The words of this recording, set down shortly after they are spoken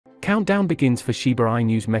Countdown begins for Shiba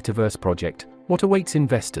Inu's Metaverse project. What awaits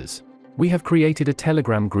investors? We have created a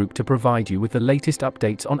Telegram group to provide you with the latest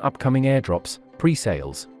updates on upcoming airdrops,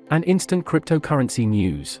 pre-sales, and instant cryptocurrency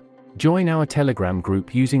news. Join our Telegram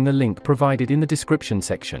group using the link provided in the description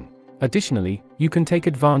section. Additionally, you can take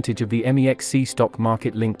advantage of the MEXC stock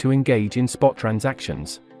market link to engage in spot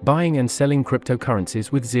transactions, buying and selling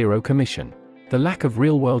cryptocurrencies with zero commission. The lack of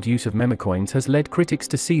real-world use of memecoins has led critics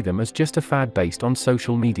to see them as just a fad based on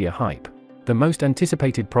social media hype. The most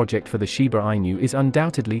anticipated project for the Shiba Inu is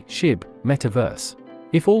undoubtedly Shib, Metaverse.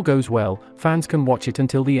 If all goes well, fans can watch it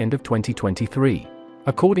until the end of 2023.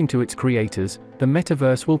 According to its creators, the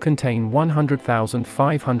Metaverse will contain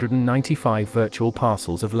 100,595 virtual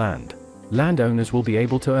parcels of land. Landowners will be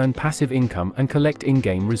able to earn passive income and collect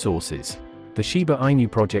in-game resources. The Shiba Inu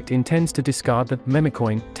project intends to discard the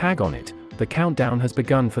memecoin tag on it. The countdown has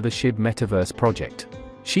begun for the Shib Metaverse project.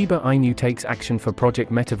 Shiba Inu takes action for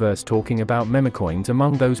Project Metaverse. Talking about memecoins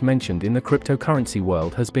among those mentioned in the cryptocurrency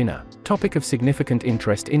world has been a topic of significant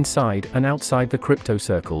interest inside and outside the crypto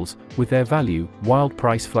circles, with their value, wild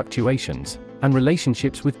price fluctuations, and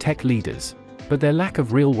relationships with tech leaders. But their lack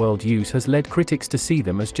of real-world use has led critics to see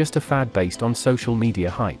them as just a fad based on social media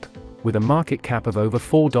hype. With a market cap of over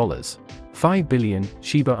 $4.5 billion,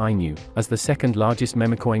 Shiba Inu, as the second largest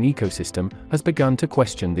memecoin ecosystem, has begun to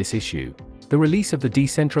question this issue. The release of the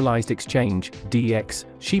decentralized exchange, DX,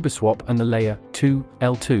 ShibaSwap and the Layer 2,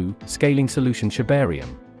 L2, scaling solution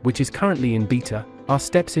Shibarium, which is currently in beta, are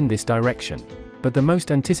steps in this direction. But the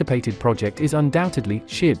most anticipated project is undoubtedly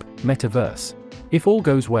Shib, Metaverse. If all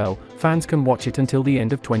goes well, fans can watch it until the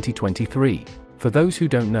end of 2023. For those who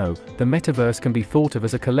don't know, the Metaverse can be thought of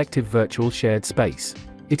as a collective virtual shared space.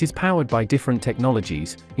 It is powered by different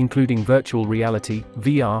technologies, including virtual reality,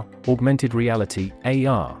 VR, augmented reality,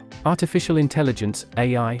 AR, artificial intelligence,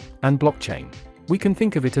 AI, and blockchain. We can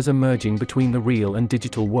think of it as a merging between the real and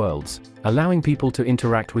digital worlds, allowing people to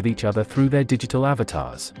interact with each other through their digital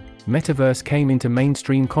avatars. Metaverse came into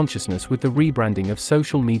mainstream consciousness with the rebranding of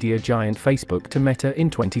social media giant Facebook to Meta in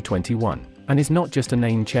 2021, and is not just a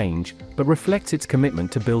name change, but reflects its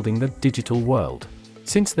commitment to building the digital world.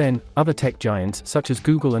 Since then, other tech giants such as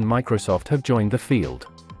Google and Microsoft have joined the field.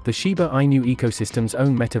 The Shiba Inu ecosystem's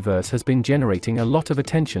own Metaverse has been generating a lot of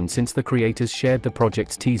attention since the creators shared the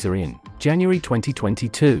project's teaser in January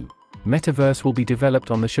 2022. Metaverse will be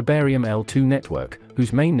developed on the Shibarium L2 network,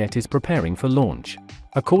 whose mainnet is preparing for launch.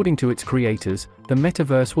 According to its creators, the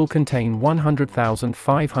Metaverse will contain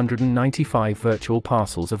 100,595 virtual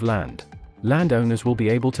parcels of land. Landowners will be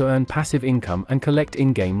able to earn passive income and collect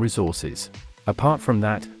in-game resources. Apart from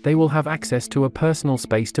that, they will have access to a personal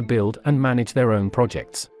space to build and manage their own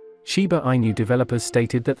projects. Shiba Inu developers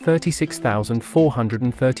stated that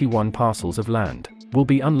 36,431 parcels of land will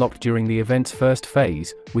be unlocked during the event's first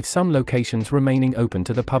phase, with some locations remaining open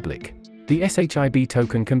to the public. The SHIB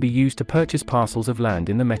token can be used to purchase parcels of land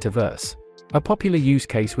in the Metaverse. A popular use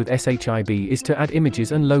case with SHIB is to add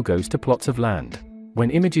images and logos to plots of land.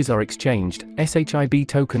 When images are exchanged, SHIB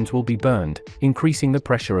tokens will be burned, increasing the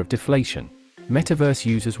pressure of deflation. Metaverse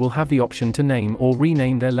users will have the option to name or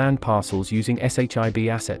rename their land parcels using SHIB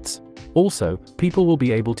assets. Also, people will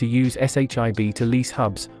be able to use SHIB to lease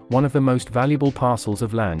hubs, one of the most valuable parcels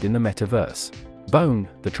of land in the Metaverse. Bone,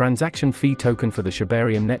 the transaction fee token for the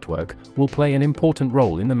Shibarium network, will play an important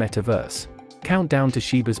role in the Metaverse. Countdown to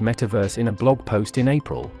Shiba's Metaverse. In a blog post in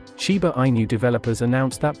April, Shiba Inu developers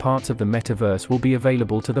announced that parts of the Metaverse will be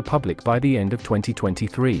available to the public by the end of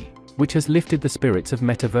 2023. Which has lifted the spirits of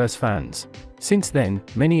Metaverse fans. Since then,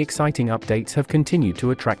 many exciting updates have continued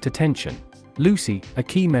to attract attention. Lucy, a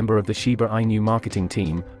key member of the Shiba Inu marketing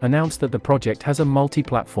team, announced that the project has a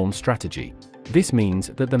multi-platform strategy. This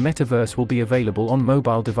means that the Metaverse will be available on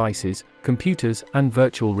mobile devices, computers, and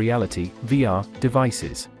virtual reality (VR)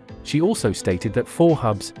 devices. She also stated that 4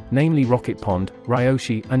 hubs, namely Rocket Pond,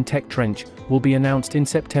 Ryoshi, and Tech Trench, will be announced in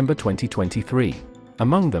September 2023.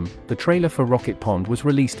 Among them, the trailer for Rocket Pond was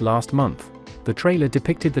released last month. The trailer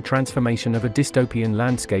depicted the transformation of a dystopian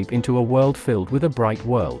landscape into a world filled with a bright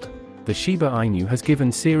world. The Shiba Inu has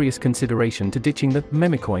given serious consideration to ditching the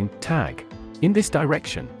memecoin tag. In this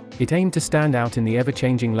direction, it aimed to stand out in the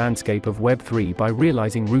ever-changing landscape of Web3 by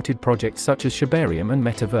realizing rooted projects such as Shibarium and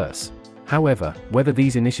Metaverse. However, whether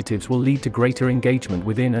these initiatives will lead to greater engagement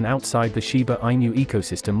within and outside the Shiba Inu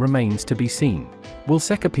ecosystem remains to be seen. Will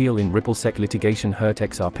SEC appeal in RippleSec litigation hurt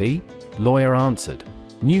XRP? Lawyer answered.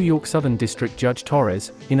 New York Southern District Judge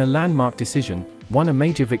Torres, in a landmark decision, won a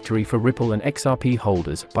major victory for Ripple and XRP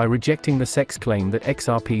holders by rejecting the SEC's claim that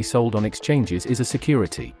XRP sold on exchanges is a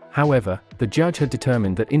security. However, the judge had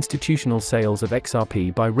determined that institutional sales of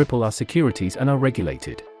XRP by Ripple are securities and are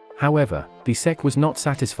regulated. However, the SEC was not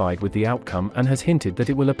satisfied with the outcome and has hinted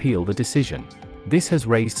that it will appeal the decision. This has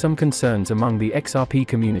raised some concerns among the XRP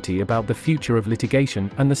community about the future of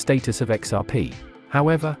litigation and the status of XRP.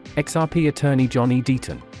 However, XRP attorney John E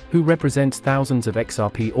Deaton, who represents thousands of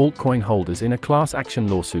XRP altcoin holders in a class action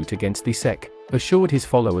lawsuit against the SEC, assured his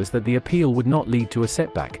followers that the appeal would not lead to a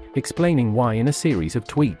setback, explaining why in a series of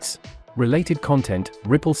tweets. Related content: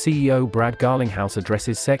 Ripple CEO Brad Garlinghouse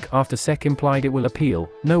addresses SEC after SEC implied it will appeal,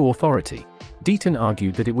 no authority. Deaton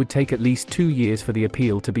argued that it would take at least 2 years for the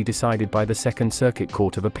appeal to be decided by the Second Circuit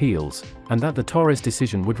Court of Appeals, and that the Torres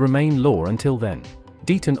decision would remain law until then.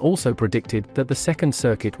 Deaton also predicted that the Second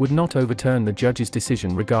Circuit would not overturn the judge's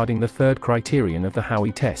decision regarding the third criterion of the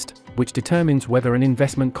Howey test, which determines whether an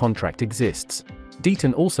investment contract exists.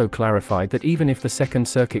 Deaton also clarified that even if the Second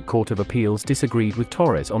Circuit Court of Appeals disagreed with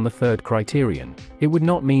Torres on the third criterion, it would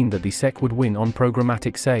not mean that the SEC would win on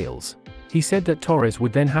programmatic sales. He said that Torres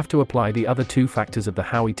would then have to apply the other 2 factors of the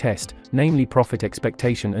Howey test, namely profit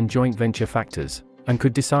expectation and joint venture factors, and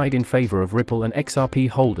could decide in favor of Ripple and XRP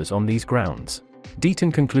holders on these grounds.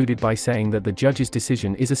 Deaton concluded by saying that the judge's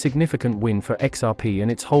decision is a significant win for XRP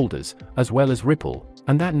and its holders, as well as Ripple,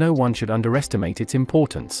 and that no one should underestimate its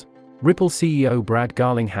importance. Ripple CEO Brad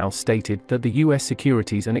Garlinghouse stated that the U.S.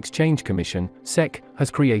 Securities and Exchange Commission, SEC, has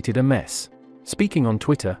created a mess. Speaking on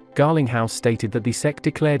Twitter, Garlinghouse stated that the SEC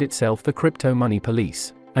declared itself the crypto money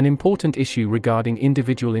police. An important issue regarding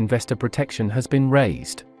individual investor protection has been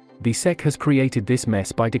raised. The SEC has created this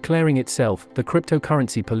mess by declaring itself the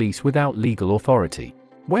cryptocurrency police without legal authority.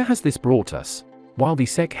 Where has this brought us? While the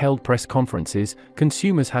SEC held press conferences,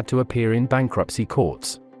 consumers had to appear in bankruptcy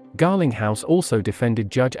courts. Garlinghouse also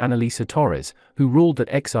defended Judge Annalisa Torres, who ruled that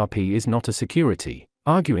XRP is not a security,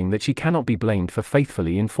 arguing that she cannot be blamed for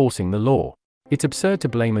faithfully enforcing the law. It's absurd to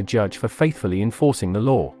blame a judge for faithfully enforcing the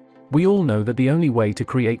law. We all know that the only way to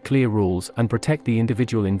create clear rules and protect the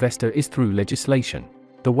individual investor is through legislation.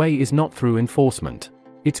 The way is not through enforcement.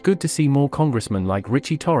 It's good to see more congressmen like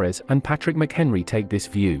Richie Torres and Patrick McHenry take this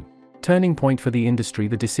view. Turning point for the industry: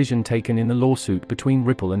 the decision taken in the lawsuit between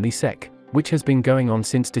Ripple and the SEC, which has been going on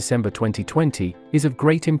since December 2020, is of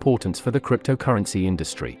great importance for the cryptocurrency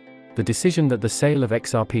industry. The decision that the sale of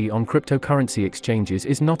XRP on cryptocurrency exchanges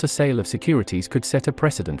is not a sale of securities could set a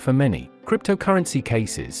precedent for many cryptocurrency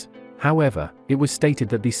cases. However, it was stated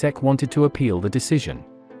that the SEC wanted to appeal the decision.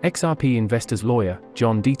 XRP investors' lawyer,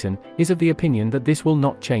 John Deaton, is of the opinion that this will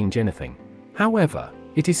not change anything. However,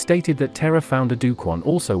 it is stated that Terra founder Do Kwon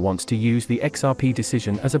also wants to use the XRP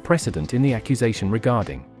decision as a precedent in the accusation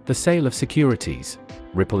regarding the sale of securities.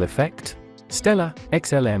 Ripple effect? Stellar,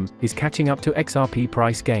 XLM, is catching up to XRP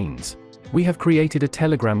price gains. We have created a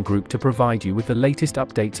Telegram group to provide you with the latest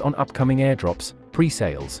updates on upcoming airdrops,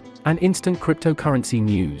 pre-sales, and instant cryptocurrency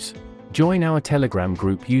news. Join our Telegram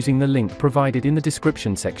group using the link provided in the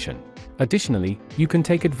description section. Additionally, you can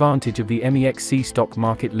take advantage of the MEXC stock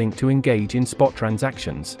market link to engage in spot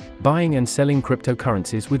transactions, buying and selling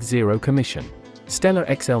cryptocurrencies with zero commission. Stellar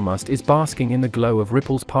XLMust is basking in the glow of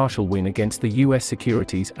Ripple's partial win against the U.S.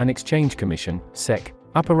 Securities and Exchange Commission, SEC,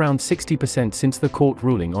 up around 60% since the court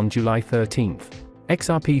ruling on July 13th.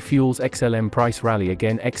 XRP fuels XLM price rally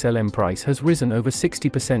again. XLM price has risen over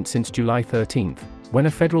 60% since July 13th, when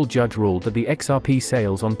a federal judge ruled that the XRP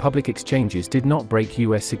sales on public exchanges did not break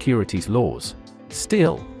U.S. securities laws.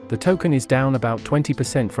 Still, the token is down about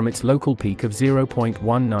 20% from its local peak of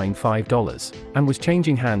 $0.195, and was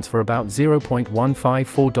changing hands for about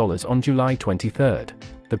 $0.154 on July 23.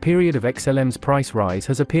 The period of XLM's price rise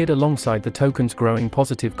has appeared alongside the token's growing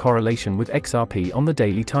positive correlation with XRP on the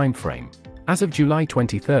daily timeframe. As of July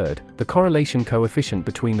 23, the correlation coefficient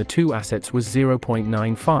between the two assets was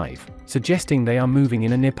 0.95, suggesting they are moving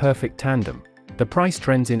in a near-perfect tandem. The price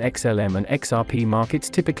trends in XLM and XRP markets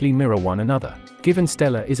typically mirror one another, given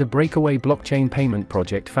Stellar is a breakaway blockchain payment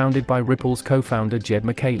project founded by Ripple's co-founder Jed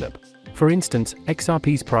McCaleb. For instance,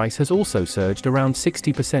 XRP's price has also surged around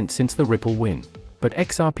 60% since the Ripple win. But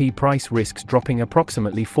XRP price risks dropping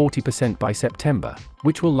approximately 40% by September,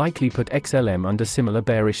 which will likely put XLM under similar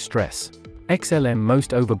bearish stress. XLM most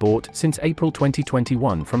overbought since April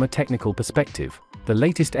 2021. From a technical perspective, the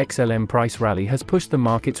latest XLM price rally has pushed the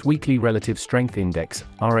market's weekly relative strength index,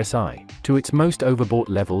 RSI, to its most overbought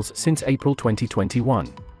levels since April 2021.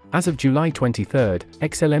 As of July 23,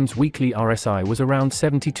 XLM's weekly RSI was around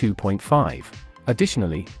 72.5.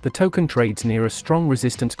 Additionally, the token trades near a strong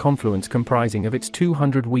resistance confluence comprising of its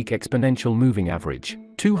 200-week exponential moving average,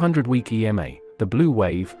 200-week EMA, the blue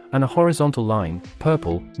wave, and a horizontal line,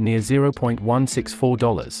 purple, near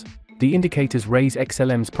 $0.164. The indicators raise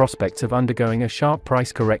XLM's prospects of undergoing a sharp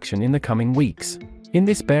price correction in the coming weeks. In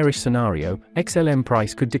this bearish scenario, XLM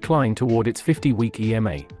price could decline toward its 50-week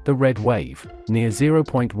EMA, the red wave, near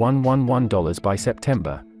 $0.111 by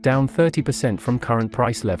September, down 30% from current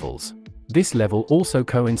price levels. This level also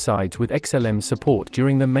coincides with XLM's support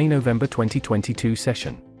during the May-November 2022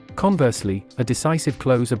 session. Conversely, a decisive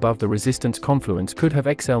close above the resistance confluence could have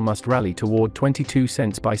XL must rally toward 22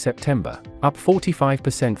 cents by September, up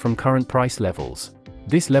 45% from current price levels.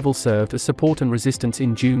 This level served as support and resistance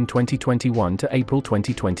in June 2021 to April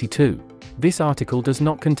 2022. This article does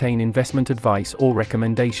not contain investment advice or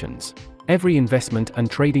recommendations. Every investment and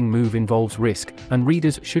trading move involves risk, and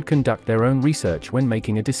readers should conduct their own research when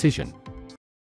making a decision.